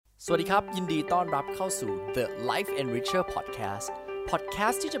สวัสดีครับยินดีต้อนรับเข้าสู่ The Life Enricher Podcast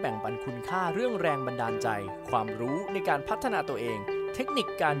Podcast ที่จะแบ่งปันคุณค่าเรื่องแรงบันดาลใจความรู้ในการพัฒนาตัวเองเทคนิค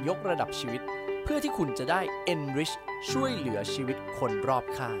การยกระดับชีวิตเพื่อที่คุณจะได้ enrich ช่วยเหลือชีวิตคนรอบ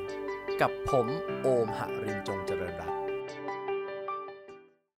ข้างกับผมโอมหรินทร์จงเจริญรัตน์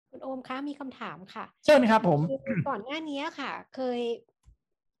คุณโอมคะมีคำถามค่ะเชิญครับผมก่อนหน้านี้ค่ะเค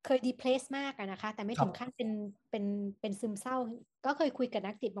ยdepress มากนะคะแต่ไม่ถึงขั้นเป็นซึมเศร้าก็เคยคุยกับ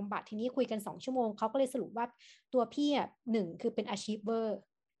นักจิตบำบัดทีนี้คุยกัน2 ชั่วโมงเขาก็เลยสรุปว่าตัวพี่1คือเป็น achiever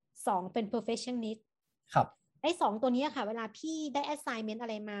 2เป็น perfectionist ครับไอ้2ตัวนี้ค่ะเวลาพี่ได้ assignment อะ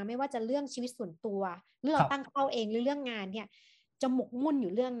ไรมาไม่ว่าจะเรื่องชีวิตส่วนตัวหรือเราตั้งเป้าเองหรือเรื่องงานเนี่ยจะหมกมุ่นอ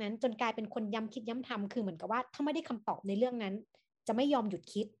ยู่เรื่องนั้นจนกลายเป็นคนย้ำคิดย้ำทำคือเหมือนกับว่าถ้าไม่ได้คำตอบในเรื่องนั้นจะไม่ยอมหยุด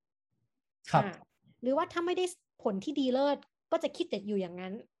คิดหรือว่าถ้าไม่ได้ผลที่ดีเลิศก็จะคิดแต่อยู่อย่าง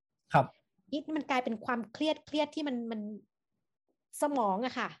นั้นครับนี่มันกลายเป็นความเครียดที่มันสมองอ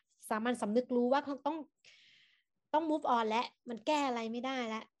ะค่ะสามัญสำนึกรู้ว่าต้อง move on และมันแก้อะไรไม่ได้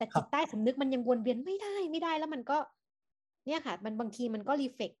แล้วแต่จิตใต้สำนึกมันยังวนเวียนไม่ได้แล้วมันก็เนี่ยค่ะมันบางทีมันก็รี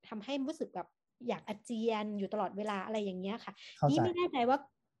เฟล็กทำให้รู้สึกแบบอยากอาเจียนอยู่ตลอดเวลาอะไรอย่างเงี้ยค่ะนี่ไม่แน่ใจว่า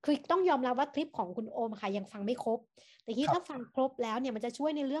คือต้องยอมรับว่าคลิปของคุณโอมค่ะยังฟังไม่ครบแต่ที่ถ้าฟังครบแล้วเนี่ยมันจะช่ว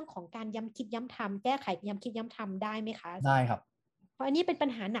ยในเรื่องของการย้ำคิดย้ำทำแก้ไขย้ำคิดย้ำทำได้ไหมคะได้ครับเพราะอันนี้เป็นปัญ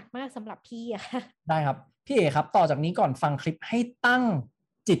หาหนักมากสำหรับพี่อะค่ะได้ครับพี่เอครับต่อจากนี้ก่อนฟังคลิปให้ตั้ง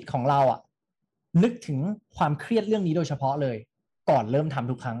จิตของเราอ่ะนึกถึงความเครียดเรื่องนี้โดยเฉพาะเลยก่อนเริ่มท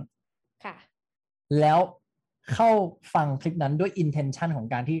ำทุกครั้งค่ะแล้วเข้าฟังคลิปนั้นด้วย intention ของ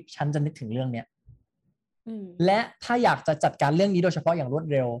การที่ฉันจะนึกถึงเรื่องเนี้ยและถ้าอยากจะจัดการเรื่องนี้โดยเฉพาะอย่างรวด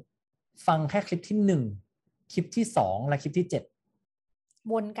เร็วฟังแค่คลิปที่1คลิปที่2และคลิปที่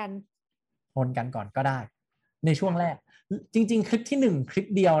7วนกันก่อนก็ได้ในช่วงแรกจริงๆคลิปที่1คลิป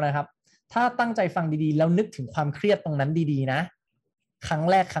เดียวนะครับถ้าตั้งใจฟังดีๆแล้วนึกถึงความเครียดตรงนั้นดีๆนะครั้ง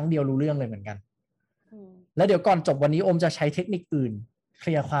แรกครั้งเดียวรู้เรื่องเลยเหมือนกันแล้วเดี๋ยวก่อนจบวันนี้โอมจะใช้เทคนิคอื่นเค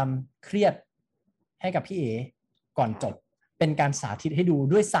ลียร์ความเครียดให้กับพี่เอก่อนจบเป็นการสาธิตให้ดู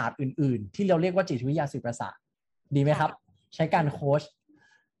ด้วยศาสตร์อื่นๆที่เราเรียกว่าจิตวิทยาสื่อประสาทดีไหมครับใช้การโค้ช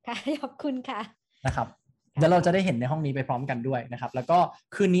ค่ะขอบคุณค่ะนะครับเดี๋ยวเราจะได้เห็นในห้องนี้ไปพร้อมกันด้วยนะครับแล้วก็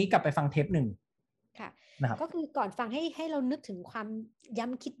คืนนี้กลับไปฟังเทป1ค่ะก็คือก่อนฟังให้เรานึกถึงความย้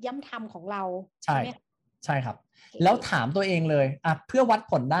ำคิดย้ำทำของเราใช่ไหมใช่ครับแล้วถามตัวเองเลยเพื่อวัด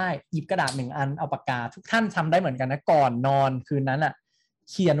ผลได้หยิบกระดาษ1 อันเอาปากกาทุกท่านทำได้เหมือนกันนะก่อนนอนคืนนั้น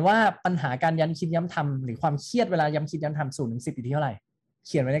เขียนว่าปัญหาการย้ำคิดย้ำทำหรือความเครียดเวลาย้ำคิดย้ำทำ0 ถึง 10อยู่ที่เท่าไหร่เ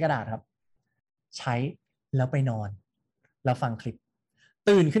ขียนไว้ในกระดาษครับใช้แล้วไปนอนแล้วฟังคลิป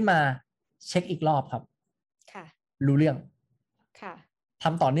ตื่นขึ้นมาเช็คอีกรอบครับค่ะรู้เรื่องค่ะท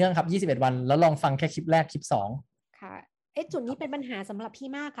ำต่อเนื่องครับ21 วันแล้วลองฟังแค่คลิปแรกคลิป2ค่ะจุดนี้เป็นปัญหาสำหรับพี่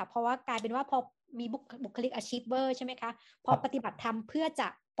มากค่ะเพราะว่ากลายเป็นว่าพอมีบุคลิก achiever ใช่ไหมคะพอปฏิบัติธรรมเพื่อจะ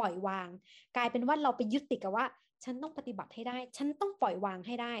ปล่อยวางกลายเป็นว่าเราไปยึดติดกับว่าฉันต้องปฏิบัติให้ได้ฉันต้องปล่อยวางใ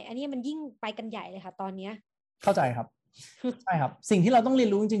ห้ได้อันนี้มันยิ่งไปกันใหญ่เลยค่ะตอนนี้เข้าใจครับ ใช่ครับสิ่งที่เราต้องเรียน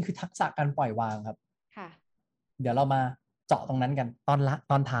รู้จริงๆคือทักษะการปล่อยวางครับค่ะเดี๋ยวเรามาเจาะตรงนั้นกัน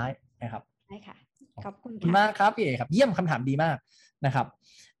ตอนท้ายนะครับใช่ค่ะขอบคุณมากครับพี่เอกครับเยี่ยมคำถามดีมากนะครับ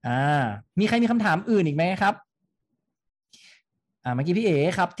มีใครมีคำถามอื่นอีกไหมครับเมื่อกี้พี่เอ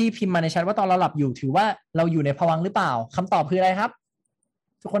ครับที่พิมพ์มาในแชทว่าตอนเราหลับอยู่ถือว่าเราอยู่ในภวังค์หรือเปล่าคำตอบคืออะไรครับ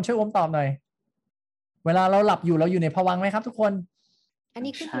ทุกคนช่วยอมตอบหน่อยเวลาเราหลับอยู่เราอยู่ในภวังค์ไหมครับทุกคนอัน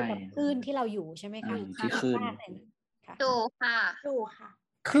นี้ขึ้นอยู่กับคลื่นที่เราอยู่ใช่ไหมคะที่คลื่นดูค่ะ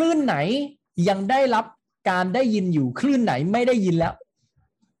คลื่นไหนยังได้รับการได้ยินอยู่คลื่นไหนไม่ได้ยินแล้ว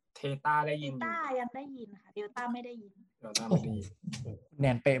เทตาได้ยินเทตายังได้ยินค่ะเดลต้าไม่ได้ยินแน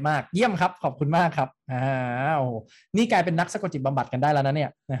นเป๊ะมากเยี่ยมครับขอบคุณมากครับโอ้นี่กลายเป็นนักสะกดจิตบำบัดกันได้แล้วนะเนี่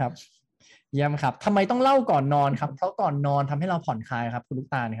ยนะครับเยี่ยมครับทำไมต้องเล่าก่อนนอนครับเพราะก่อนนอนทำให้เราผ่อนคลายครับคุณลูก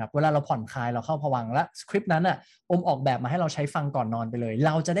ตาเนี่ยครับเวลาเราผ่อนคลายเราเข้าภวังค์และสคริปต์นั้นอมออกแบบมาให้เราใช้ฟังก่อนนอนไปเลยเ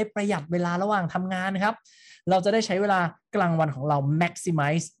ราจะได้ประหยัดเวลาระหว่างทำงานครับเราจะได้ใช้เวลากลางวันของเรา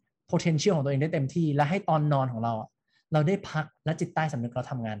maximize potential ของตัวเองได้เต็มที่และให้ตอนนอนของเราได้พักและจิตใต้สำนึกเรา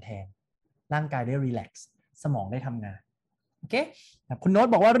ทำงานแทนร่างกายได้ relax สมองได้ทำงานโอเคคุณโน้ต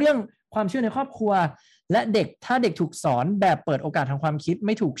บอกว่าเรื่องความเชื่อในครอบครัวและเด็กถ้าเด็กถูกสอนแบบเปิดโอกาสทางความคิดไ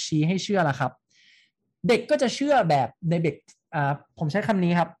ม่ถูกชี้ให้เชื่อล่ะครับเด็กก็จะเชื่อแบบในเด็กผมใช้คำ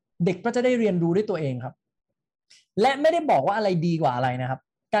นี้ครับเด็กก็จะได้เรียนรู้ด้วยตัวเองครับและไม่ได้บอกว่าอะไรดีกว่าอะไรนะครับ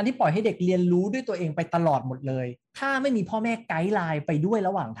การที่ปล่อยให้เด็กเรียนรู้ด้วยตัวเองไปตลอดหมดเลยถ้าไม่มีพ่อแม่ไกด์ไลน์ไปด้วยร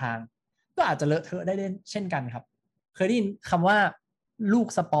ะหว่างทางก็อาจจะเลอะเทอะได้เช่นกันครับเคยได้ยินคำว่าลูก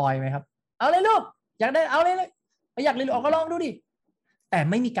สปอยไหมครับเอาเลยลูกอยากได้เอาเลยอยากเรียนรู้ก็ลองดูดิแต่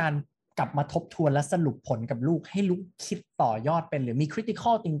ไม่มีการกลับมาทบทวนและสรุปผลกับลูกให้ลูกคิดต่อยอดเป็นหรือมี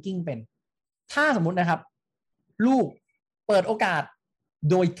critical thinking เป็นถ้าสมมุตินะครับลูกเปิดโอกาส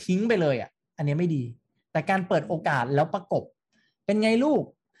โดยทิ้งไปเลยอ่ะอันนี้ไม่ดีแต่การเปิดโอกาสแล้วประกบเป็นไงลูก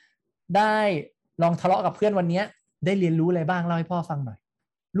ได้ลองทะเลาะกับเพื่อนวันนี้ได้เรียนรู้อะไรบ้างเล่าให้พ่อฟังหน่อย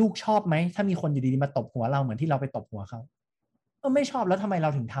ลูกชอบไหมถ้ามีคนอยู่ดีๆมาตบหัวเราเหมือนที่เราไปตบหัวเขาไม่ชอบแล้วทำไมเรา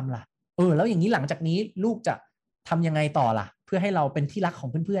ถึงทำล่ะแล้วอย่างนี้หลังจากนี้ลูกจะทำยังไงต่อล่ะเพื่อให้เราเป็นที่รักของ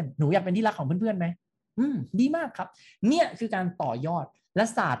เพื่อนๆหนูอยากเป็นที่รักของเพื่อนๆไหมดีมากครับเนี่ยคือการต่อยอดและ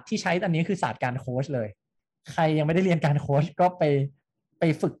ศาสตร์ที่ใช้ตอนนี้คือศาสตร์การโค้ชเลยใครยังไม่ได้เรียนการโค้ชก็ไป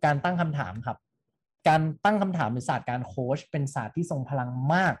ฝึกการตั้งคำถามครับการตั้งคำถามหรือศาสตร์การโค้ชเป็นศาสตร์ที่ทรงพลัง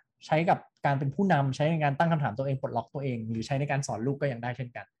มากใช้กับการเป็นผู้นำใช้ในการตั้งคำถามตัวเองปลดล็อกตัวเองหรือใช้ในการสอนลูกก็ยังได้เช่น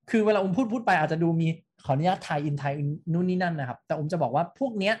กันคือเวลาพูดไปอาจจะดูมีขออนุญาตไทยอินนู่นนี่นั่นนะครับแต่จะบอกว่าพว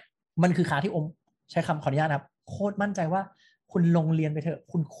กเนี้ยมันคือขาที่ใช้คำขออนุญาตครับโคตรมั่นใจว่าคุณลงเรียนไปเถอะ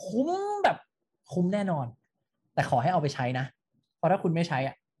คุณคุ้มแบบคุ้มแน่นอนแต่ขอให้เอาไปใช้นะเพราะถ้าคุณไม่ใช้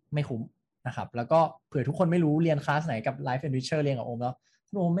ไม่คุ้มนะครับแล้วก็เผื่อทุกคนไม่รู้เรียนคลาสไหนกับ Life Enricher เรียนกับแล้ว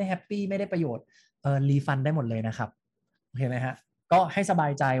คุณไม่แฮปปี้ไม่ได้ประโยชน์รีฟันได้หมดเลยนะครับโอเคไหมฮะก็ให้สบา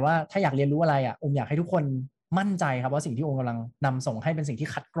ยใจว่าถ้าอยากเรียนรู้อะไรอยากให้ทุกคนมั่นใจครับว่าสิ่งที่กำลังนำส่งให้เป็นสิ่งที่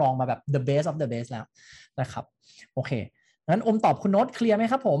คัดกรองมาแบบ the best of the best แล้วนะครับโอเคงั้นตอบคุณโน้ตเคลียร์ไหม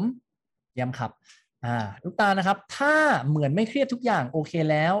ครับผมเยี่ยมครับลูกตานะครับถ้าเหมือนไม่เครียดทุกอย่างโอเค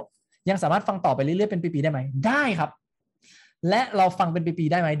แล้วยังสามารถฟังต่อไปเรื่อยๆเป็นปีๆได้ไหมได้ครับและเราฟังเป็นปี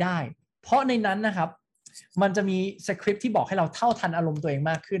ๆได้ไหมได้เพราะในนั้นนะครับมันจะมีสคริปต์ที่บอกให้เราเท่าทันอารมณ์ตัวเอง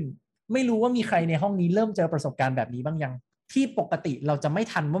มากขึ้นไม่รู้ว่ามีใครในห้องนี้เริ่มเจอประสบการณ์แบบนี้บ้างยังที่ปกติเราจะไม่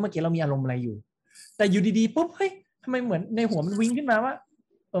ทันว่าเมื่อกี้เรามีอารมณ์อะไรอยู่แต่อยู่ดีๆปุ๊บเฮ้ยทำไมเหมือนในหัวมันวิ่งขึ้นมาว่า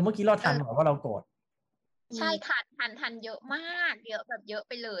เมื่อกี้เราทันหรือว่าเราโกรธใช่ทันเยอะมากเยอะแบบเยอะไ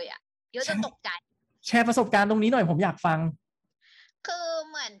ปเลยเยอะจนตกใจแชร์ประสบการณ์ตรงนี้หน่อยผมอยากฟังคือ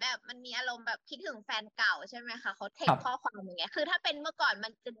เหมือนแบบมันมีอารมณ์แบบคิดถึงแฟนเก่าใช่ไหมคะเขาเทคข้อความอย่างเงี้ยคือถ้าเป็นเมื่อก่อนมั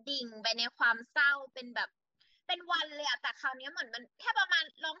นจะดิ่งไปในความเศร้าเป็นแบบเป็นวันเลยแต่คราวนี้เหมือนมันแค่ประมาณ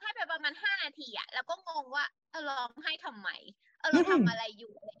ร้องไห้ไปประมาณ5 นาทีแล้วก็งงว่าร้องไห้ทำไมเราทำอะไรอ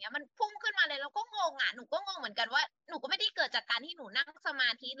ยู่อะไรเงี้ยมันพุ่งขึ้นมาเลยเราก็งงหนูก็งงเหมือนกันว่าหนูก็ไม่ได้เกิดจากการที่หนูนั่งสมา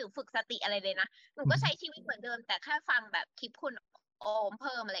ธิหรือฝึกสติอะไรเลยนะหนูก็ใช้ชีวิตเหมือนเดิมแต่แค่ฟังแบบคลิปคุณโอมเ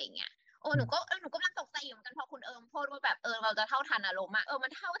พิ่มอะไรอย่างเงี้ยหนูก็กำลังตกใจอยู่เหมือนกันพอคุณพูดว่าแบบเราจะเท่าทันอารมณ์มั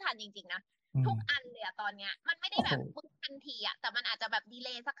นเท่าทันจริงๆนะทุกอันเลยตอนเนี้ยมันไม่ได้แบบปุ๊บทันทีแต่มันอาจจะแบบดีเล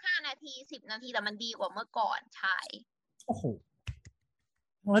ย์สัก5 นาที10 นาทีแต่มันดีกว่าเมื่อก่อนใช่โอ้โห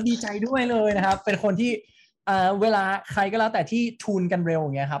แล้วดีใจด้วยเลยนะครับเป็นคนที่เวลาใครก็แล้วแต่ที่ทูนกันเร็วอ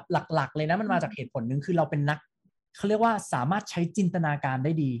ย่างเงี้ยครับหลักๆเลยนะมันมาจากเหตุผลนึงคือเราเป็นนักเขาเรียกว่าสามารถใช้จินตนาการไ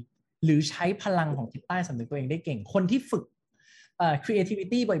ด้ดีหรือใช้พลังของจิตใต้สำนึกตัวเองได้เก่งคนที่ฝึก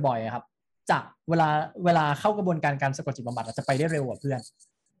creativity บ่อยๆครับจากเวลาเข้ากระบวนการสะกดจิตบำบัดจะไปได้เร็วกว่าเพื่อน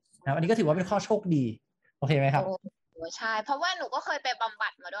นะอันนี้ก็ถือว่าเป็นข้อโชคดีโอเคไหมครับใช่เพราะว่าหนูก็เคยไปบำบั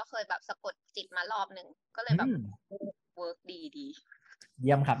ดมาด้วยเคยแบบสะกดจิตมารอบนึงก็เลยแบบเวิร์กดีเ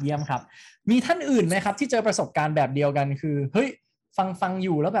ยี่ยมครับเยี่ยมครับมีท่านอื่นไหมครับที่เจอประสบการณ์แบบเดียวกันคือเฮ้ยฟังอ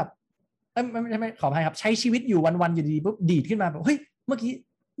ยู่แล้วแบบไม่ขออภัยครับใช้ชีวิตอยู่วันๆอยู่ดีปุ๊บดีดขึ้นมาแบบเฮ้ยเมื่อ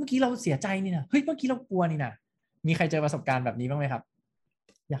กี้เราเสียใจนี่นะเฮ้ยเมื่อกี้เรากลัวนี่นะมีใครเจอประสบการณ์แบบนี้บ้างไหมครับ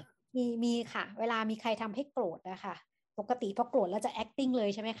มีค่ะเวลามีใครทำให้โกรธนะคะปกติพอโกรธแล้วจะ acting เลย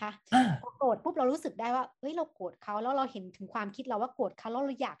ใช่ไหมคะพอโกรธปุ๊บเรารู้สึกได้ว่าเฮ้ยเราโกรธเขาแล้วเราเห็นถึงความคิดเราว่าโกรธเขาแล้วเร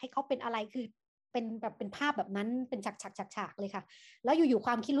าอยากให้เขาเป็นอะไรคือเป็นแบบเป็นภาพแบบนั้นเป็นฉากเลยค่ะแล้วอยู่ๆค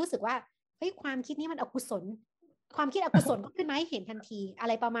วามคิดรู้สึกว่าเฮ้ยความคิดนี้มันอกุศลความคิดอกุศลก็ขึ้นมาให้เห็นทันทีอะไ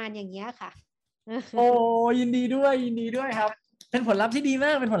รประมาณอย่างเงี้ยค่ะโอ้ยินดีด้วยครับเป็นผลลัพธ์ที่ดีม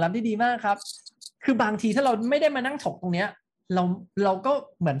ากเป็นผลลัพธ์ที่ดีมากครับคือบางทีถ้าเราไม่ได้มานั่งถกตรงเนี้ยเราก็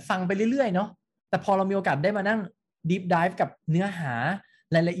เหมือนฟังไปเรื่อยๆเนาะแต่พอเรามีโอกาสได้มานั่ง deep dive กับเนื้อหา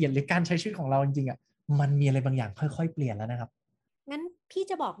รายละเอียดหรือการใช้ชีวิตของเราจริงๆมันมีอะไรบางอย่างค่อยๆเปลี่ยนแล้วนะครับงั้นพี่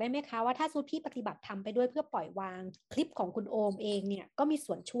จะบอกได้ไหมคะว่าถ้าสมมุติพี่ปฏิบัติทำไปด้วยเพื่อปล่อยวางคลิปของคุณโอมเองเนี่ยก็มี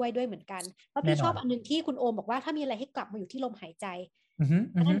ส่วนช่วยด้วยเหมือนกันเพราะพี่ชอบอันนึงที่คุณโอมบอกว่าถ้ามีอะไรให้กลับมาอยู่ที่ลมหายใจ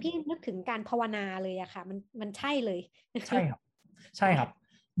อันนั้นพี่นึกถึงการภาวนาเลยอะค่ะมันใช่เลยใช่ครับ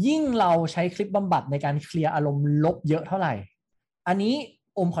ยิ่งเราใช้คลิปบำบัดในการเคลียร์อารมณ์ลบเยอะเท่าไหร่อันนี้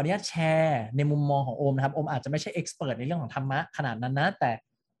โอมขออนุญาตแชร์ในมุมมองของโอมนะครับโอมอาจจะไม่ใช่เอ็กซ์เพิร์ทในเรื่องของธรรมะขนาดนั้นนะแต่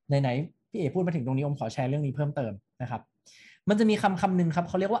ไหนพี่เอพูดมาถึงตรงนี้โอมขอแชร์เรื่องนี้เพิ่มเติมนะครับมันจะมีคำหนึ่งครับ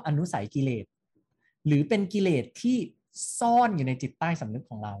เขาเรียกว่าอนุสัยกิเลสหรือเป็นกิเลสที่ซ่อนอยู่ในจิตใต้สำนึก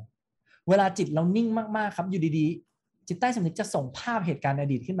ของเราเวลาจิตเรานิ่งมากๆครับอยู่ดีๆจิตใต้สำนึกจะส่งภาพเหตุการณ์อ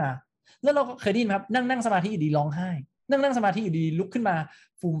ดีตขึ้นมาแล้วเราก็เคยได้ยินครับนั่งสมาธิอยู่ดีร้องไห้นั่งสมาธิอยู่ดีลุกขึ้นมา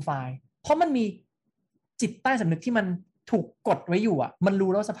ฟูมไฟล์เพราะมันมีจิตใต้สำนึกที่มันถูกกดไว้อยู่มันรู้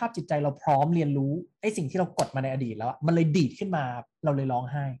แล้วสภาพจิตใจเราพร้อมเรียนรู้ไอ้สิ่งที่เรากดมาในอดีตแล้วมันเลยดีดขึ้นมาเราเลยร้อง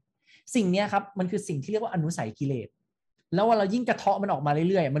ไห้สิ่งนี้ครับมันคือสิ่งที่เรียกว่าอนุสัยกิเลสแล้วว่าเรายิ่งกระเทาะมันออกมา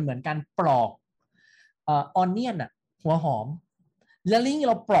เรื่อยๆมันเหมือนการปลอกออนเนียนหัวหอม และยิ่ง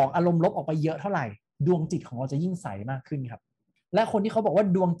เราปลอกอารมณ์ลบออกไปเยอะเท่าไหร่ดวงจิตของเราจะยิ่งใสมากขึ้นครับและคนที่เขาบอกว่า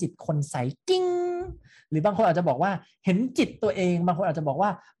ดวงจิตคนใสกิ้งหรือบางคนอาจจะบอกว่าเห็นจิตตัวเองบางคนอาจจะบอกว่า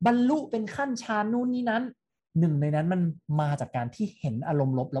บรรลุเป็นขั้นฌานนู่นนี่นั้นหนึ่งในนั้นมันมาจากการที่เห็นอารม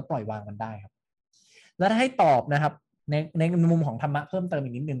ณ์ลบแล้วปล่อยวางมันได้ครับและถ้าให้ตอบนะครับในมุมของธรรมะเพิ่มเติมอี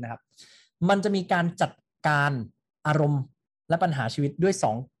กนิดนึงนะครับมันจะมีการจัดการอารมณ์และปัญหาชีวิตด้วย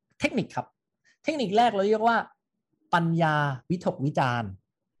2เทคนิคครับเทคนิคแรกเราเรียกว่าปัญญาวิตกวิจารณ์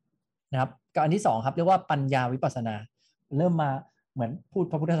นะครับกับอันที่2ครับเรียกว่าปัญญาวิปัสสนาเริ่มมาเหมือนพูด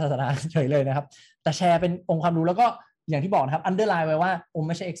พระพุทธศาสนาเฉยเลยนะครับแต่แชร์เป็นองค์ความรู้แล้วก็อย่างที่บอกนะครับอันเดอร์ไลน์ไว้ว่าอมไ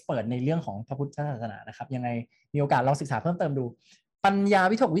ม่ใช่เอ็กซ์เพิร์ทในเรื่องของพระพุทธศาสนานะครับยังไงมีโอกาสลองศึกษาเพิ่มเติมดูปัญญา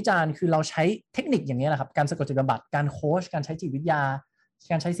วิตกวิจารณ์คือเราใช้เทคนิคอย่างนี้แหละครับการสะกดจิตบำบัดการโค้ชการใช้จิตวิทยา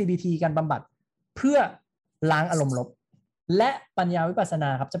การใช้ CBT การบำบัดเพื่อล้างอารมณ์ลบและปัญญาวิปัสสนา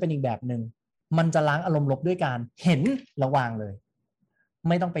ครับจะเป็นอีกแบบหนึ่งมันจะล้างอารมณ์ลบด้วยการเห็นระวางเลย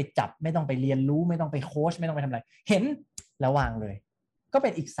ไม่ต้องไปจับไม่ต้องไปเรียนรู้ไม่ต้องไปโค้ชไม่ต้องไปทำอะไรเห็นแล้ววางเลยก็เป็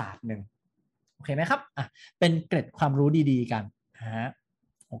นอีกศาสตร์หนึ่งโอเคไหมครับอ่ะเป็นเกร็ดความรู้ดีๆกัน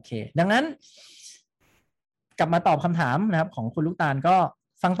โอเคดังนั้นกลับมาตอบคำถามนะครับของคุณลูกตาลก็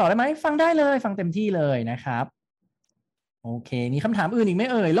ฟังต่อได้ไหมฟังได้เลยฟังเต็มที่เลยนะครับโอเคมีคำถามอื่นอีกไหม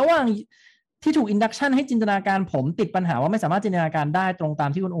เอ่ยระหว่างที่ถูกอินดักชันให้จินตนาการผมติดปัญหาว่าไม่สามารถจินตนาการได้ตรงตาม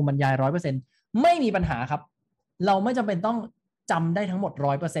ที่คุณโอมบรรยาย 100% ไม่มีปัญหาครับเราไม่จำเป็นต้องจำได้ทั้งหมด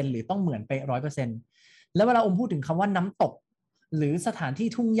 100% หรือต้องเหมือนเป๊ะ 100% แล้วเวลาอมพูดถึงคำว่าน้ำตกหรือสถานที่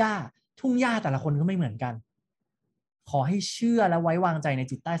ทุ่งหญ้าแต่ละคนก็ไม่เหมือนกันขอให้เชื่อและไว้วางใจใน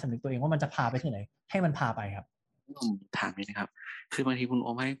จิตใต้สำนึกตัวเองว่ามันจะพาไปที่ไหนให้มันพาไปครับถามนิดนะครับคือบางทีคุณโอ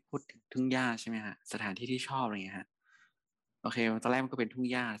มให้พูดถึงทุ่งหญ้าใช่ไหมฮะสถานที่ที่ชอบอะไรเงี้ยฮะโอเคตอนแรกมันก็เป็นทุ่ง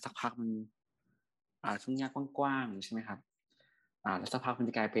หญ้าสักพักมันทุ่งหญ้ากว้างๆใช่ไหมครับแล้วสักพักมัน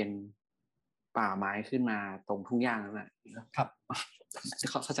จะกลายเป็นป่าไม้ขึ้นมาตรงทุ่งหญ้านั่นแหละครับ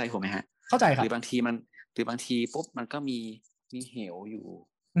เข้าใจผมไหมฮะเข้าใจครับหรือบางทีปุ๊บมันก็มีเหวอยู่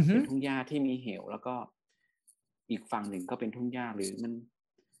เป็นทุ่งหญ้าที่มีเหวแล้วก็อีกฝั่งหนึ่งก็เป็นทุ่งหญ้าหรือ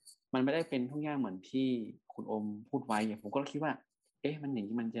มันไม่ได้เป็นทุ่งหญ้าเหมือนที่คุณโอมพูดไว้ผมก็คิดว่ามันอย่าง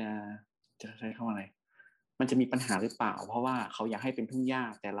นี้มันจะใช้คำว่าอะไรมันจะมีปัญหาหรือเปล่าเพราะว่าเขาอยากให้เป็นทุ่งหญ้า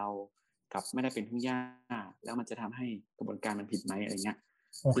แต่เรากลับไม่ได้เป็นทุ่งหญ้าแล้วมันจะทำให้กระบวนการมันผิดไหมอะไรเงี้ย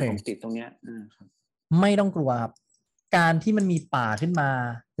โอเคผมติดตรงเนี้ยครับไม่ต้องกลัวครับการที่มันมีป่าขึ้นมา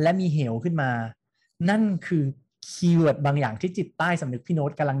และมีเหวขึ้นมานั่นคือคีย์เวิร์ดบางอย่างที่จิตใต้สำนึกพี่โน้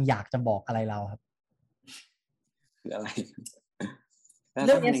ตกำลังอยากจะบอกอะไรเราครับคืออะไรเ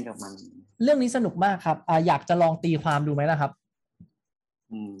รื่องนี้สนุกมากครับอยากจะลองตีความดูไหมล่ะครับ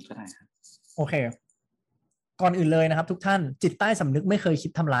ก็ได้ครับโอเคก่อนอื่นเลยนะครับทุกท่านจิตใต้สำนึกไม่เคยคิ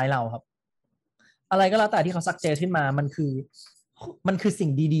ดทำร้ายเราครับอะไรก็แล้วแต่ที่เขาซักเจขึ้นมามันคือสิ่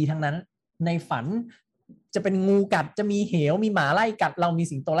งดีๆทั้งนั้นในฝันจะเป็นงูกัดจะมีเหวมีหมาไล่กัดเรามี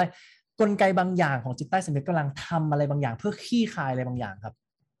สิงโตไล่กลไกบางอย่างของจิตใต้สำนึกกำลังทำอะไรบางอย่างเพื่อขี้คายอะไรบางอย่างครับ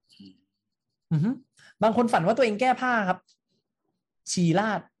บางคนฝันว่าตัวเองแก้ผ้าครับฉี่ร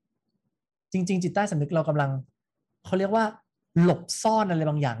าดจริงๆจิตใต้สำนึกเรากำลังเขาเรียกว่าหลบซ่อนอะไร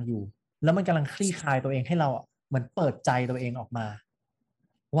บางอย่างอยู่แล้วมันกำลังคลี่คลายตัวเองให้เราเหมือนเปิดใจตัวเองออกมา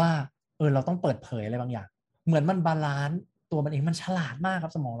ว่าเราต้องเปิดเผยอะไรบางอย่างเหมือนมันบาลานซ์ตัวมันเองมันฉลาดมากครั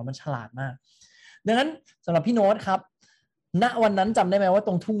บสมองเรามันฉลาดมากดังนั้นสำหรับพี่โน้ตครับณวันนั้นจำได้ไหมว่าต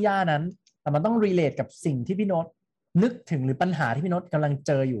รงทุ่งหญ้านั้นแต่มันต้องรีเลทกับสิ่งที่พี่โน้ตนึกถึงหรือปัญหาที่พี่โน้ตกำลังเ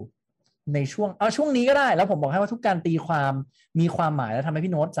จออยู่ในช่วงนี้ก็ได้แล้วผมบอกให้ว่าทุกการตีความมีความหมายและทำให้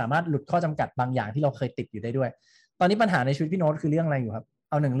พี่โน้ตสามารถหลุดข้อจำกัดบางอย่างที่เราเคยติดอยู่ได้ด้วยตอนนี้ปัญหาในชีวิตพี่โน้ตคือเรื่องอะไรอยู่ครับ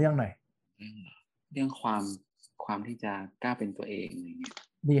เอา1เรื่องหน่อยเรื่องความที่จะกล้าเป็นตัวเองอะไรเงี้ย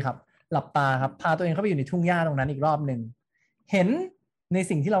ดีครับหลับตาครับพาตัวเองเข้าไปอยู่ในทุ่งหญ้าตรงนั้นอีกรอบนึงเห็นใน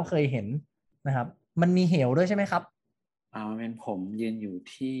สิ่งที่เราเคยเห็นนะครับมันมีเหวด้วยใช่ไหมครับเป็นผมยืนอยู่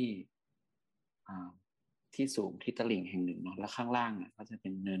ที่สูงที่ตลิ่งแห่งหนึ่งเนาะแล้วข้างล่างก็จะเป็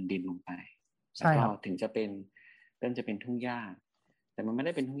นเนินดินลงไปแล้วก็ถึงจะเป็นเริ่มจะเป็นทุ่งหญ้าแต่มันไม่ไ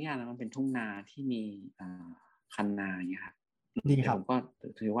ด้เป็นทุ่งหญ้านะมันเป็นทุ่งนาที่มีคันนาอย่างเงี้ยครับดีครับผมก็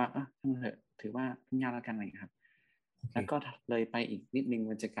ถือว่าทั้งเถอะถือว่าทุ่งหญ้าแล้วกันอะไรครับแล้วก็เลยไปอีกนิดนึง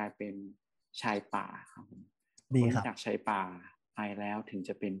มันจะกลายเป็นชายป่าครับผมดีครับจากชายป่าไปแล้วถึงจ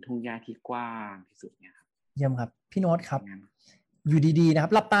ะเป็นทุ่งหญ้าที่กว้างที่สุดเนี่ยครับเยี่ยมครับพี่โน้ตครับอยู่ดีๆนะครั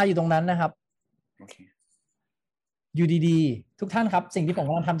บหลับตาอยู่ตรงนั้นนะครับโอเคอยู่ดีๆทุกท่านครับสิ่งที่ผมก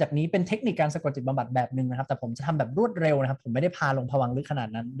ำลังทำจากนี้เป็นเทคนิคการสะกดจิตบำบัดแบบนึงนะครับแต่ผมจะทำแบบรวดเร็วนะครับผมไม่ได้พาลงภวังค์ลึกขนาด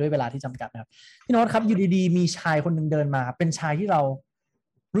นั้นด้วยเวลาที่จำกัดนะครับพี่โน้ตครับอยู่ดีๆมีชายคนหนึ่งเดินมาเป็นชายที่เรา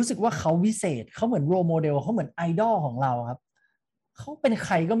รู้สึกว่าเขาวิเศษเขาเหมือนโรลโมเดลเขาเหมือนไอดอลของเราครับเขาเป็นใค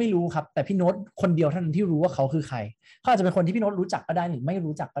รก็ไม่รู้ครับแต่พี่โน้ตคนเดียวเท่านั้นที่รู้ว่าเขาคือใครเขาอาจจะเป็นคนที่พี่โน้ตรู้จักก็ได้หรือไม่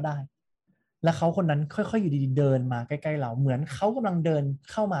รู้จักก็ได้ และเขาคนนั้นค่อยๆอยู่ดีๆเดินมาใกล้ๆเราเหมือนเขากำลังเดิน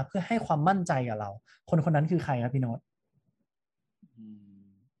เข้ามาเพื่อให้ความมั่นใจกับเราคนคนนั้นคือใครครับพี่โน้ต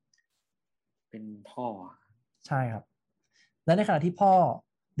เป็นพ่อใช่ครับและในขณะที่พ่อ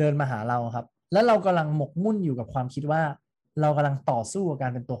เดินมาหาเราครับแล้วเรากำลังหมกมุ่นอยู่กับความคิดว่าเรากำลังต่อสู้กับกา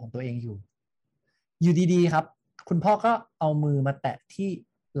รเป็นตัวของตัวเองอยู่ดีๆครับคุณพ่อก็เอามือมาแตะที่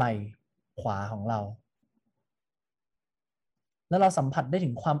ไหล่ขวาของเราแล้วเราสัมผัสได้ถึ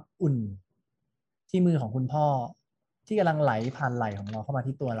งความอุ่นที่มือของคุณพ่อที่กำลังไหลผ่านไหล่ของเราเข้ามา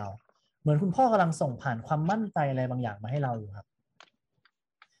ที่ตัวเราเหมือนคุณพ่อกำลังส่งผ่านความมั่นใจอะไรบางอย่างมาให้เราอยู่ครับ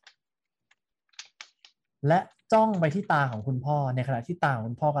และจ้องไปที่ตาของคุณพ่อในขณะที่ตาของ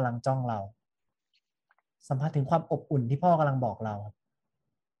คุณพ่อกำลังจ้องเราสัมผัสถึงความอบอุ่นที่พ่อกำลังบอกเราครับ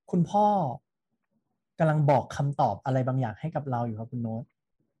คุณพ่อกำลังบอกคำตอบอะไรบางอย่างให้กับเราอยู่ครับคุณโน้ต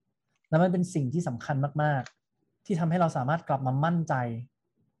และมันเป็นสิ่งที่สำคัญมากๆที่ทำให้เราสามารถกลับมามั่นใจ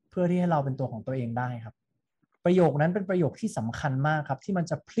เพื่อที่ให้เราเป็นตัวของตัวเองได้ครับประโยคนั้นเป็นประโยคที่สำคัญมากครับที่มัน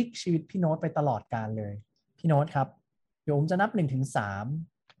จะพลิกชีวิตพี่โน้ตไปตลอดกาลเลยพี่โน้ตครับเดี๋ยวผมจะนับ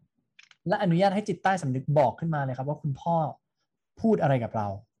1-3และอนุญาตให้จิตใต้สำนึกบอกขึ้นมาเลยครับว่าคุณพ่อพูดอะไรกับเรา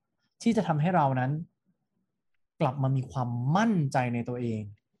ที่จะทำให้เรานั้นกลับมามีความมั่นใจในตัวเอง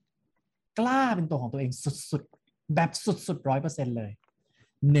กล้าเป็นตัวของตัวเองสุดๆแบบสุดๆ100%เลย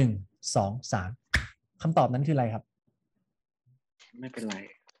1 2 3คำตอบนั้นคืออะไรครับไม่เป็นไร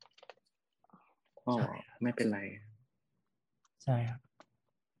พ่อไม่เป็นไรใช่ครับ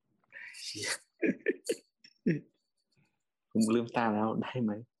ผมลืมตาแล้วได้ไห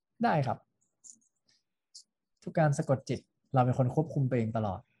มได้ครับทุกการสะกดจิตเราเป็นคนควบคุมตัวเองตล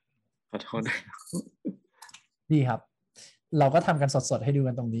อดขอโทษด้วยดีครับเราก็ทำกันสดๆให้ดู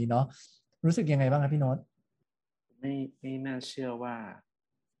กันตรงนี้เนาะรู้สึกยังไงบ้างครับพี่โน้ตไม่น่าเชื่อว่า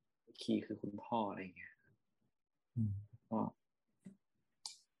คีคือคุณพ่ออะไรเงี้ยก็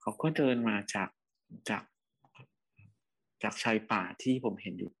เขาก็เดินมาจากชายป่าที่ผมเห็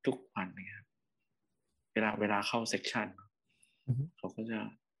นอยู่ทุกวันนะครับเวลาเข้าเซกชันเขาก็จะ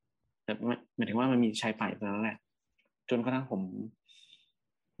แต่หมายถึงว่ามันมีชายป่าตรงนั้นแหละจนกระทั่งผม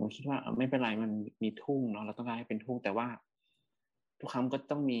คิดว่าไม่เป็นไรมันมีทุ่งเนาะเราต้องการให้เป็นทุ่งแต่ว่าทุกครั้งก็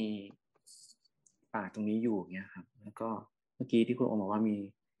ต้องมีป่าตรงนี้อยู่เงี้ยครับแล้วก็เมื่อกี้ที่คุณโอบอกว่ามี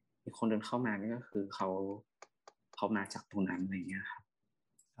คนเดินเข้ามานี่ก็คือเขามาจากตรงนั้นอะไรเงี้ยครับ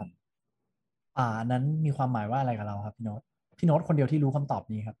ป่านั้นมีความหมายว่าอะไรกับเราครับพี่โน้ตคนเดียวที่รู้คำตอบ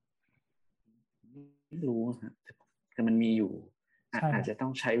นี้ครับไม่รู้ครับแต่มันมีอยู่อาจจะต้อ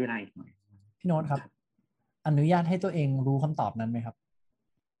งใช้เวลาอีกหน่อยพี่โน้ตครับอนุญาตให้ตัวเองรู้คำตอบนั้นไหมครับ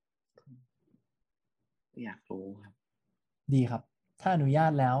อยากรู้ครับดีครับถ้าอนุญา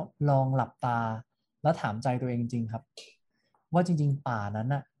ตแล้วลองหลับตาแล้วถามใจตัวเองจริงครับว่าจริงๆป่านั้น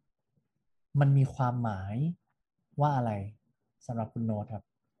น่ะมันมีความหมายว่าอะไรสำหรับคุณโน้ตครับ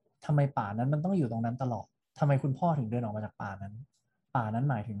ทำไมป่านั้นมันต้องอยู่ตรงนั้นตลอดทำไมคุณพ่อถึงเดินออกมาจากป่านั้น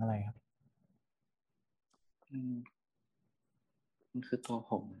หมายถึงอะไรครับมันคือตัว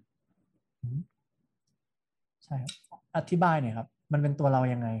ผมใช่ครับอธิบายหน่อยครับมันเป็นตัวเรา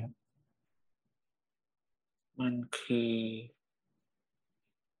ยังไงครับมันคือ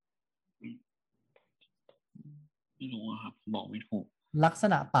ไม่รู้ครับบอกไม่ถูกลักษ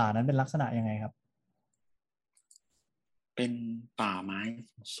ณะป่านั้นเป็นลักษณะยังไงครับเป็นป่าไม้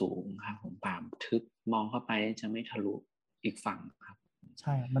สูงครับผมป่าทึบมองเข้าไปจะไม่ทะลุอีกฝั่งครับใ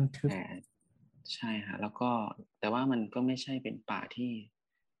ช่มันทึบใช่ฮะแล้วก็แต่ว่ามันก็ไม่ใช่เป็นป่าที่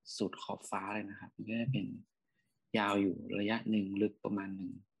สุดขอบฟ้าเลยนะครับมันก็จะเป็นยาวอยู่ระยะหนึ่งลึกประมาณหนึ่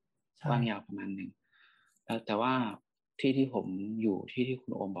งกว้างยาวประมาณหนึ่งแล้วแต่ว่าที่ผมอยู่ที่คุ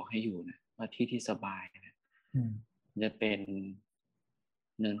ณโอมบอกให้อยู่นะว่าที่สบายนะจะเป็น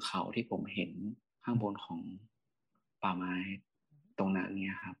เนินเขาที่ผมเห็นข้างบนของป่าไม้ตรงนั้นเ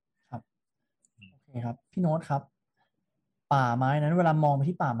นี่ยครับครับโอเคครับพี่โน้ตครับป่าไม้นั้นเวลามองไป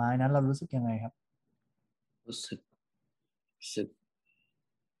ที่ป่าไม้นั้นเรารู้สึกยังไงครับรู้สึก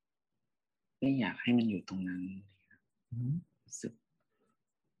ไม่อยากให้มันอยู่ตรงนั้นรู้สึก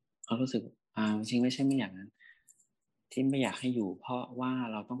จริงไม่ใช่ไม่อยากนั้นที่ไม่อยากให้อยู่เพราะว่า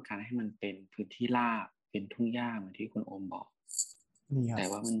เราต้องการให้มันเป็นพื้นที่ราบเป็นทุ่งหญ้าเหมือนที่คุณโอมบอกแต่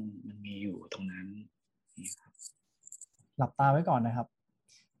ว่ามันมีอยู่ตรงนั้นนี่ครับหลับตาไว้ก่อนนะครับ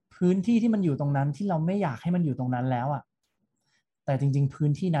พื้นที่ที่มันอยู่ตรงนั้นที่เราไม่อยากให้มันอยู่ตรงนั้นแล้วอ่ะแต่จริงๆพื้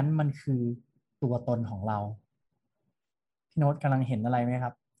นที่นั้นมันคือตัวตนของเราพี่โน้ตกำลังเห็นอะไรไหมค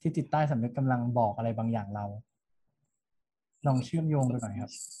รับที่จิตใต้สำนึกกำลังบอกอะไรบางอย่างเราลองเชื่อมโยงดูหน่อยครั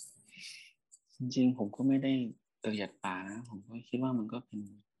บจริงๆผมก็ไม่ได้เกลียดป่านะผมก็คิดว่ามันก็เป็น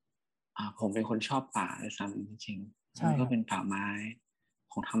ผมเป็นคนชอบป่าด้วยซ้ำจริงๆมันก็เป็นป่าไม้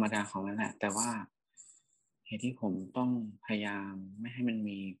ของธรรมดาของมันแหละแต่ว่าเหตุที่ผมต้องพยายามไม่ให้มัน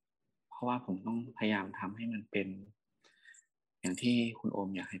มีพ ราะว่าผมต้องพยายามทำให้มันเป็นอย่างที่คุณโอม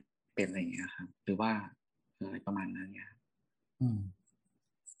อยากให้เป็นอะไรอย่างเงี้ยครับหรือว่าอะไรประมาณนั้นเนี่ย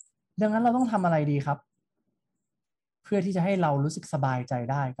ดังนั้นเราต้องทำอะไรดีครับเพื่อที่จะให้เรารู้สึกสบายใจ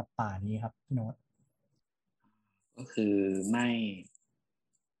ได้กับป่านี้ครับพี่โน้ตก็คือไม่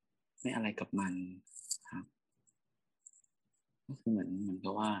อะไรกับมันครับก็คือเหมือน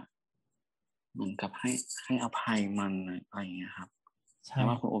กับว่าเหมือนกับให้อภัยมันอะไรอย่างเงี้ยครับแต่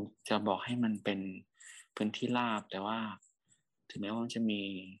ว่าคุณโอมจะบอกให้มันเป็นพื้นที่ราบแต่ว่าถึงแม้ว่ามันจะมี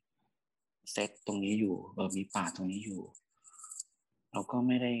เซตตรงนี้อยู่มีป่าตรงนี้อยู่เราก็ไ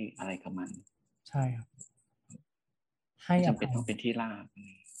ม่ได้อะไรกับมันใช่ครับให้อภัยต้องเป็นที่ราบ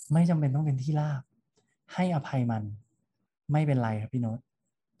ไม่จำเป็นต้องเป็นที่ราบให้อภัยมันไม่เป็นไรครับพี่โน้ต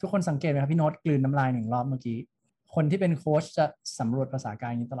ทุกคนสังเกตไหมครับพี่โน้ตกลืนน้ำลาย1 รอบเมื่อกี้คนที่เป็นโค้ชจะสำรวจภาษากา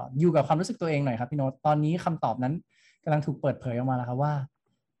ยอย่างนี้ตลอดอยู่กับความรู้สึกตัวเองหน่อยครับพี่โน้ตตอนนี้คำตอบนั้นกำลังถูกเปิดเผยออกมาแล้วครับว่า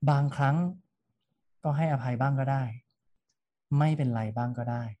บางครั้งก็ให้อภัยบ้างก็ได้ไม่เป็นไรบ้างก็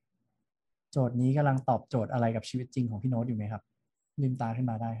ได้โจทย์นี้กำลังตอบโจทย์อะไรกับชีวิตจริงของพี่โน้ตอยู่ไหมครับลืมตาขึ้น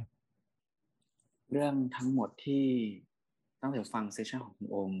มาได้ครับเรื่องทั้งหมดที่ตั้งแต่ฟังเซสชั่นของคุณ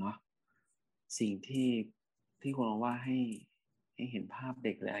โอมเนาะสิ่งที่คุณบอกว่าให้เห็นภาพเ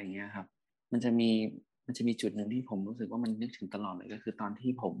ด็กอะไรอย่างเงี้ยครับมันจะมีจุดหนึ่งที่ผมรู้สึกว่ามันนึกถึงตลอดเลยก็คือตอน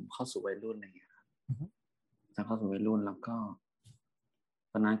ที่ผมเข้าสู่วัยรุ่นอะไรอย่างเงี้ยครับตอนเข้าสู่วัยรุ่นแล้วก็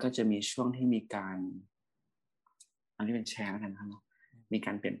ตอนนั้นก็จะมีช่วงที่มีการอันนี้เป็นแชร์กันครับมีก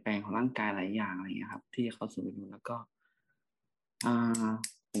ารเปลี่ยนแปลงของร่างกายหลายอย่างอะไรอย่างเงี้ยครับที่เข้าสู่วัยรุ่นแล้วก็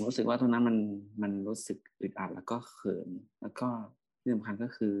ผมรู้สึกว่าตรงนั้นมันรู้สึกอึดอัดแล้วก็เขินแล้วก็ที่สำคัญก็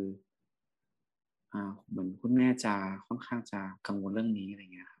คือเหมือนคุณแม่จะค่อนข้างจะกังวลเรื่องนี้อะไร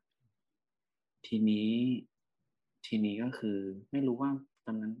เงี้ยครับทีนี้ก็คือไม่รู้ว่าต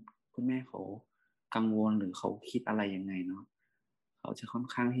อนนั้นคุณแม่เขากังวลหรือเขาคิดอะไรยังไงเนาะเขาจะค่อน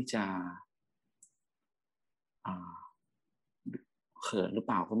ข้างที่จะเขินหรือเ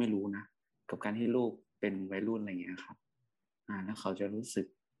ปล่าก็ไม่รู้นะกับการที่ลูกเป็นวัยรุ่นอะไรเงี้ยครับแล้วเขาจะรู้สึก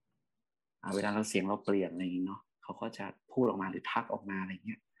เวลาเราเสียงเราเปลี่ยนอะไรอย่างนี้เนาะเขาก็จะพูดออกมาหรือทักออกมาอะไรเ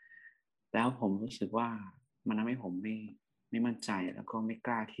งี้ยแล้วผมรู้สึกว่ามันทำให้ผมไม่มั่นใจแล้วก็ไม่ก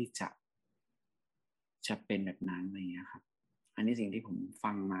ล้าที่จะเป็นแบบนั้นอะไรเงี้ยครับอันนี้สิ่งที่ผม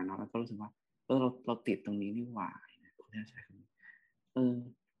ฟังมาเนาะแล้วก็รู้สึกว่าเราติดตรงนี้นี่หว่าผมจะใช้คำนี้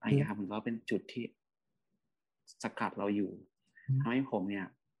อะไรเงี้ยครับมันก็เป็นจุดที่สกัดเราอยู่ทำให้ผมเนี่ย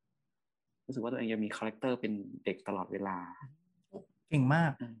รู้สึกว่าตัวเองยังมีคาแรคเตอร์เป็นเด็กตลอดเวลาเก่งมา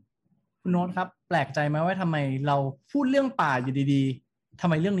กคุณโน้ตครับแปลกใจไหมว่าทำไมเราพูดเรื่องป่าอยู่ดีๆทำ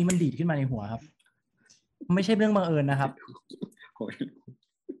ไมเรื่องนี้มันดีดขึ้นมาในหัวครับไม่ใช่เรื่องบังเอิญนะครับ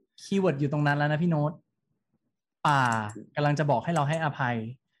คีย์เวิร์ดอยู่ตรงนั้นแล้วนะพี่โน้ตป่ากำลังจะบอกให้เราให้อภัย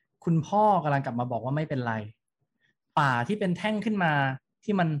คุณพ่อกำลังกลับมาบอกว่าไม่เป็นไรป่าที่เป็นแท่งขึ้นมา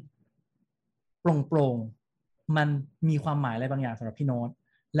ที่มันโปร่งมันมีความหมายอะไรบางอย่างสำหรับพี่โน้ต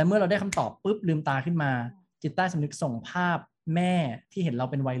และเมื่อเราได้คำตอบปุ๊บลืมตาขึ้นมาจิตใต้สำนึกส่งภาพแม่ที่เห็นเรา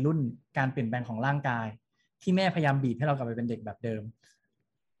เป็นวัยรุ่นการเปลี่ยนแปลงของร่างกายที่แม่พยายามบีบให้เรากลับไปเป็นเด็กแบบเดิม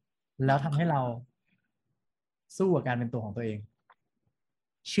แล้วทำให้เราสู้กับการเป็นตัวของตัวเอง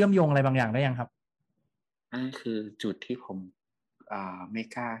เชื่อมโยงอะไรบางอย่างได้ยังครับนั่นคือจุดที่ผมไม่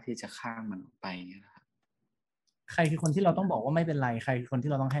กล้าที่จะข้ามมันออกไปเนี่ยนะครับใครคือคนที่เราต้องบอกว่าไม่เป็นไรใครคือคนที่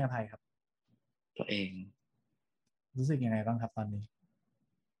เราต้องให้อภัยครับตัวเองรู้สึกยังไงบ้างครับตอนนี้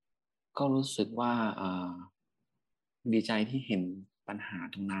ก็รู้สึกว่าดีใจที่เห็นปัญหา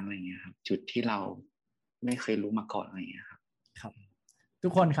ตรงนั้นอะไรเงี้ยครับจุดที่เราไม่เคยรู้มาก่อนอะไรเงี้ยครับครับทุ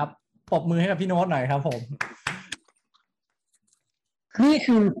กคนครับปรบมือให้กับพี่โน้ตหน่อยครับผมนี่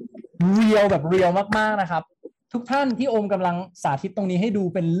คือเรียวแบบเรียวมากๆนะครับทุกท่านที่โอมกำลังสาธิตตรงนี้ให้ดู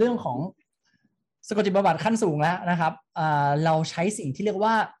เป็นเรื่องของสะกดจิตบำบัดขั้นสูงแล้วนะครับเราใช้สิ่งที่เรียก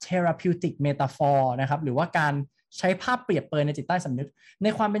ว่า therapeutic metaphor นะครับหรือว่าการใช้ภาพเปรียบเปรยในจิตใต้สำนึกใน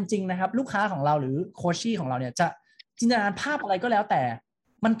ความเป็นจริงนะครับลูกค้าของเราหรือโคชชี่ของเราเนี่ยจะจินตนาการภาพอะไรก็แล้วแต่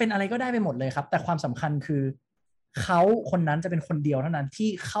มันเป็นอะไรก็ได้ไปหมดเลยครับแต่ความสำคัญคือเขาคนนั้นจะเป็นคนเดียวเท่านั้นที่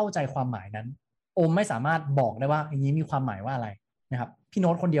เข้าใจความหมายนั้นโอมไม่สามารถบอกได้ว่าอย่างนี้มีความหมายว่าอะไรนะครับพี่โน้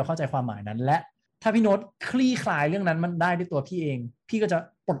ตคนเดียวเข้าใจความหมายนั้นและถ้าพี่โน้ตคลี่คลายเรื่องนั้นมันได้ด้วยตัวพี่เองพี่ก็จะ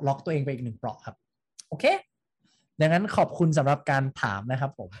ปลดล็อกตัวเองไปอีก1 เปราะครับโอเคดังนั้นขอบคุณสำหรับการถามนะครั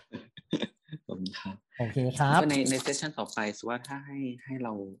บผมขอบคุณครับโอเคครับในเซสชันต่อไปสมมติว่าถ้าให้เร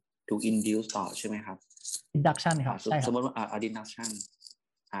าดู induce ต่อใช่ไหมครับ induction ครับใช่ครับสมมติว่าinduction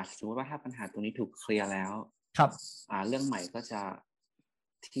สมมติว่าถ้าปัญหาตรงนี้ถูกเคลียร์แล้วครับเรื่องใหม่ก็จะ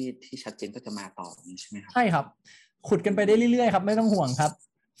ที่ชัดเจนก็จะมาต่อนี้ใช่ไหมครับใช่ครับขุดกันไปได้เรื่อยๆครับไม่ต้องห่วงครับ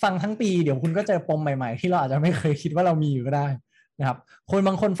ฟังทั้งปีเดี๋ยวคุณก็เจอปมใหม่ๆที่เราอาจจะไม่เคยคิดว่าเรามีอยู่ก็ได้นะครับคนบ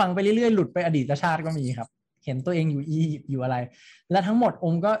างคนฟังไปเรื่อยๆหลุดไปอดีตชาติก็มีครับ เห็นตัวเองอยู่อียิปต์อยู่อะไรและทั้งหมดอ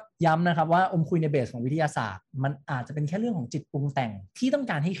มก็ย้ำนะครับว่าอมคุยในเบสของวิทยาศาสตร์มันอาจจะเป็นแค่เรื่องของจิตปรุงแต่งที่ต้อง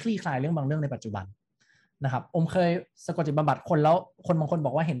การให้คลี่คลายเรื่องบางเรื่องในปัจจุบันนะครับอมเคยสะกดจิตบำบัดคนแล้วคนบางคนบ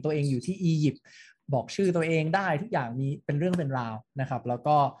อกว่าเห็นตัวเองอยู่ที่อียิปต์บอกชื่อตัวเองได้ทุกอย่างมีเป็นเรื่องเป็นราวนะครับแล้ว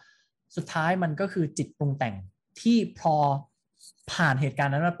ก็สุดท้ายมันก็คือจิตปรุงแต่งที่พอผ่านเหตุการ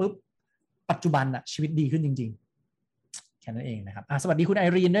ณ์นั้นมาปุ๊บปัจจุบันอะชีวิตดีขึ้นจริงๆแค่นั้นเองนะครับสวัสดีคุณไอ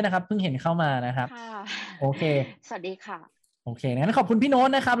รีนด้วยนะครับเพิ่งเห็นเข้ามานะครับโอเคสวัสดีค่ะโอเคงั้นขอบคุณพี่โน้ต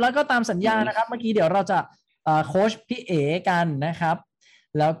นะครับแล้วก็ตามสัญญานะครับเมื่อกี้เดี๋ยวเราจะโค้ชพี่เอกันนะครับ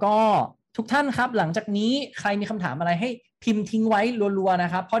แล้วก็ทุกท่านครับหลังจากนี้ใครมีคำถามอะไรให้พิมพ์ทิ้งไว้รัวๆน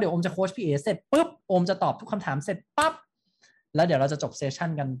ะครับเพราะเดี๋ยวโอมจะโค้ชพี่เอเสร็จปุ๊บโอมจะตอบทุกคำถามเสร็จปั๊บแล้วเดี๋ยวเราจะจบเซสชั่น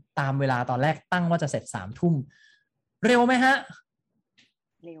กันตามเวลาตอนแรกตั้งว่าจะเสร็จ3 ทุ่มเร็วไหมฮะ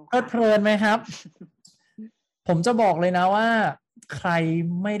เร็วเพลินไหมครับ ผมจะบอกเลยนะว่าใคร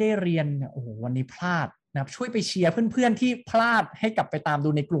ไม่ได้เรียนโอ้โหวันนี้พลาดนะครับช่วยไปเชียร์เพื่อนๆที่พลาดให้กลับไปตามดู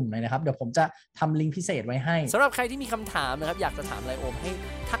ในกลุ่มหน่อยนะครับเดี๋ยวผมจะทำลิงก์พิเศษไว้ให้สำหรับใครที่มีคำถามนะครับอยากจะถามอะไรโอมให้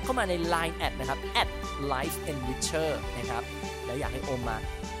ทักเข้ามาใน Line แอดนะครับ @lifeenricher นะครับแล้วอยากให้โอมมา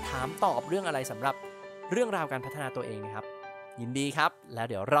ถามตอบเรื่องอะไรสำหรับเรื่องราวการพัฒนาตัวเองนะครับยินดีครับแล้ว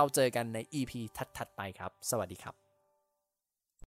เดี๋ยวเราเจอกันใน EP ถัดๆไปครับสวัสดีครับ